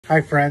Hi,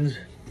 friends.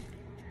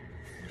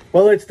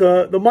 Well, it's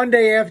the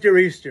Monday after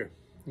Easter.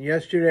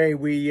 Yesterday,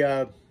 we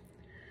had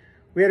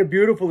a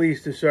beautiful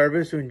Easter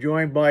service and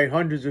joined by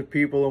hundreds of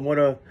people, and what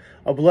a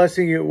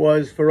blessing it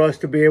was for us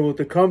to be able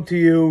to come to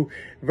you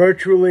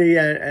virtually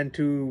and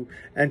to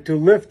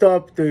lift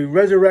up the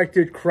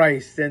resurrected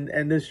Christ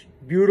and this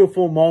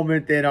beautiful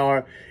moment in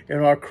our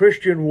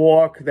Christian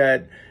walk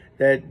that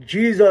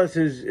Jesus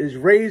is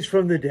raised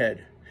from the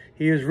dead.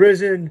 He is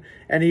risen,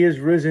 and he is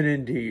risen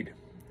indeed.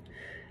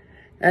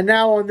 And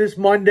now on this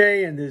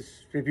Monday, and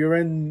if you're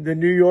in the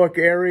New York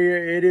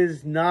area, it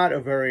is not a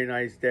very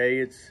nice day.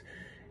 It's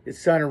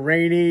kind of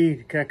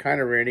rainy,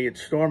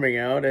 it's storming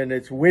out, and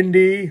it's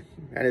windy,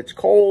 and it's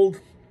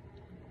cold.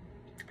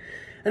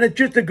 And it's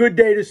just a good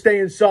day to stay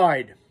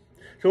inside.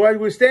 So as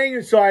we're staying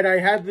inside, I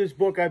have this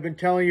book I've been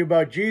telling you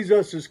about,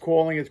 Jesus is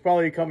Calling. It's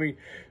probably coming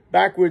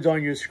backwards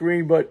on your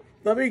screen, but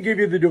let me give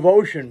you the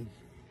devotion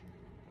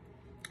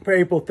for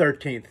April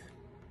 13th.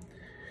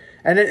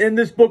 And in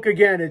this book,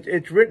 again,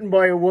 it's written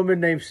by a woman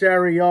named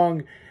Sarah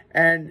Young.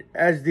 And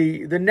as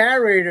the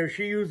narrator,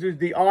 she uses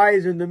the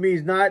I's and the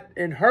me's, not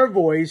in her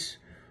voice,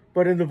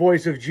 but in the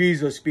voice of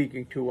Jesus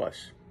speaking to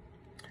us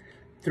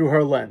through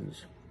her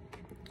lens.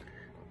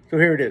 So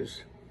here it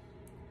is.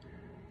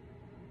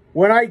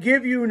 When I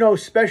give you no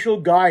special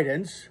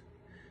guidance,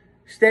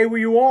 stay where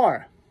you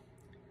are.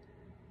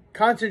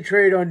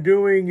 Concentrate on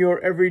doing your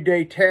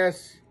everyday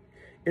tasks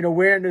in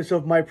awareness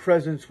of my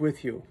presence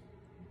with you.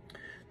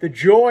 The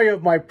joy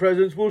of my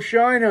presence will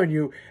shine on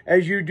you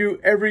as you do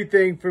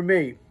everything for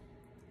me.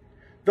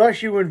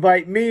 Thus you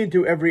invite me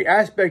into every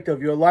aspect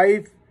of your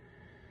life.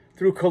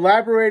 Through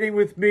collaborating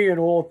with me in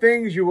all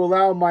things, you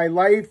allow my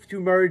life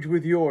to merge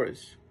with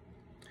yours.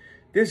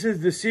 This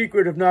is the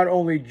secret of not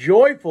only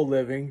joyful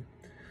living,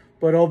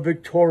 but of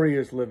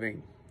victorious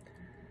living.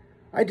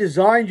 I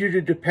designed you to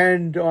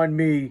depend on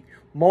me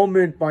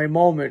moment by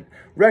moment,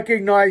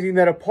 recognizing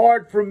that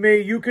apart from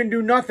me, you can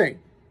do nothing.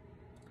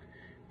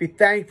 Be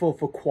thankful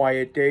for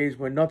quiet days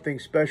when nothing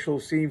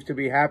special seems to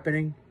be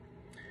happening.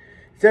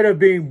 Instead of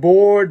being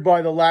bored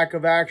by the lack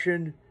of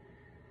action,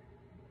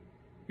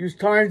 use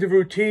times of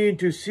routine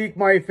to seek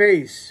my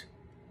face.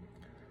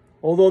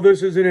 Although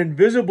this is an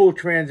invisible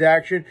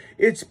transaction,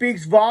 it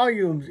speaks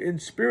volumes in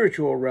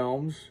spiritual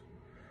realms.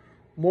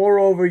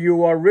 Moreover,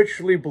 you are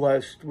richly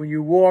blessed when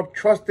you walk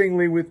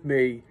trustingly with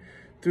me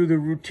through the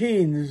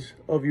routines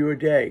of your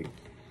day.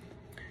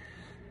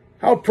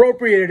 How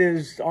appropriate it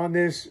is on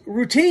this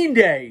routine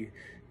day.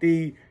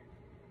 The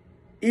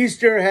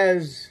Easter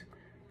has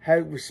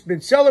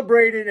been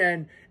celebrated,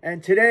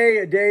 and today,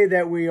 a day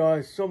that we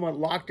are somewhat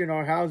locked in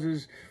our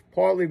houses,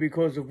 partly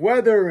because of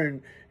weather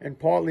and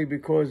partly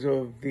because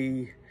of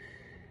the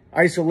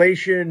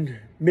isolation,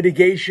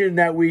 mitigation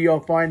that we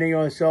are finding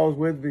ourselves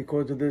with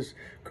because of this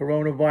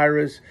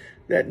coronavirus.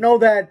 That know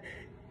that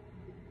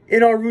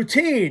in our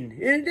routine,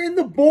 in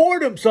the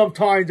boredom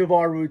sometimes of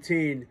our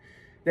routine,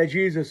 that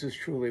Jesus is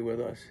truly with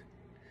us.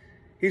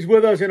 He's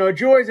with us in our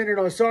joys and in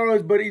our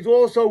sorrows, but he's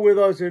also with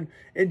us in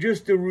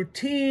just the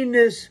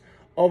routineness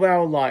of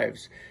our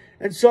lives.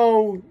 And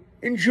so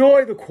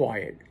enjoy the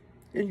quiet,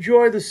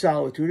 enjoy the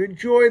solitude,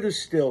 enjoy the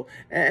still,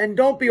 and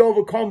don't be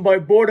overcome by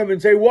boredom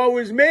and say, woe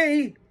is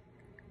me.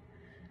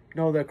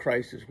 Know that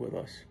Christ is with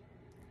us.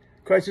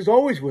 Christ is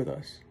always with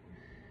us.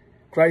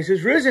 Christ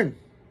is risen.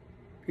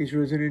 He's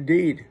risen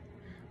indeed.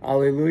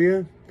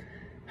 Hallelujah.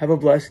 Have a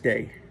blessed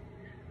day.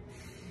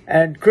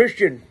 And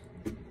Christian,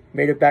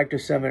 made it back to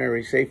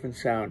seminary safe and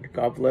sound.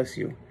 God bless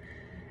you.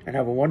 And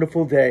have a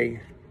wonderful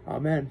day.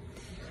 Amen.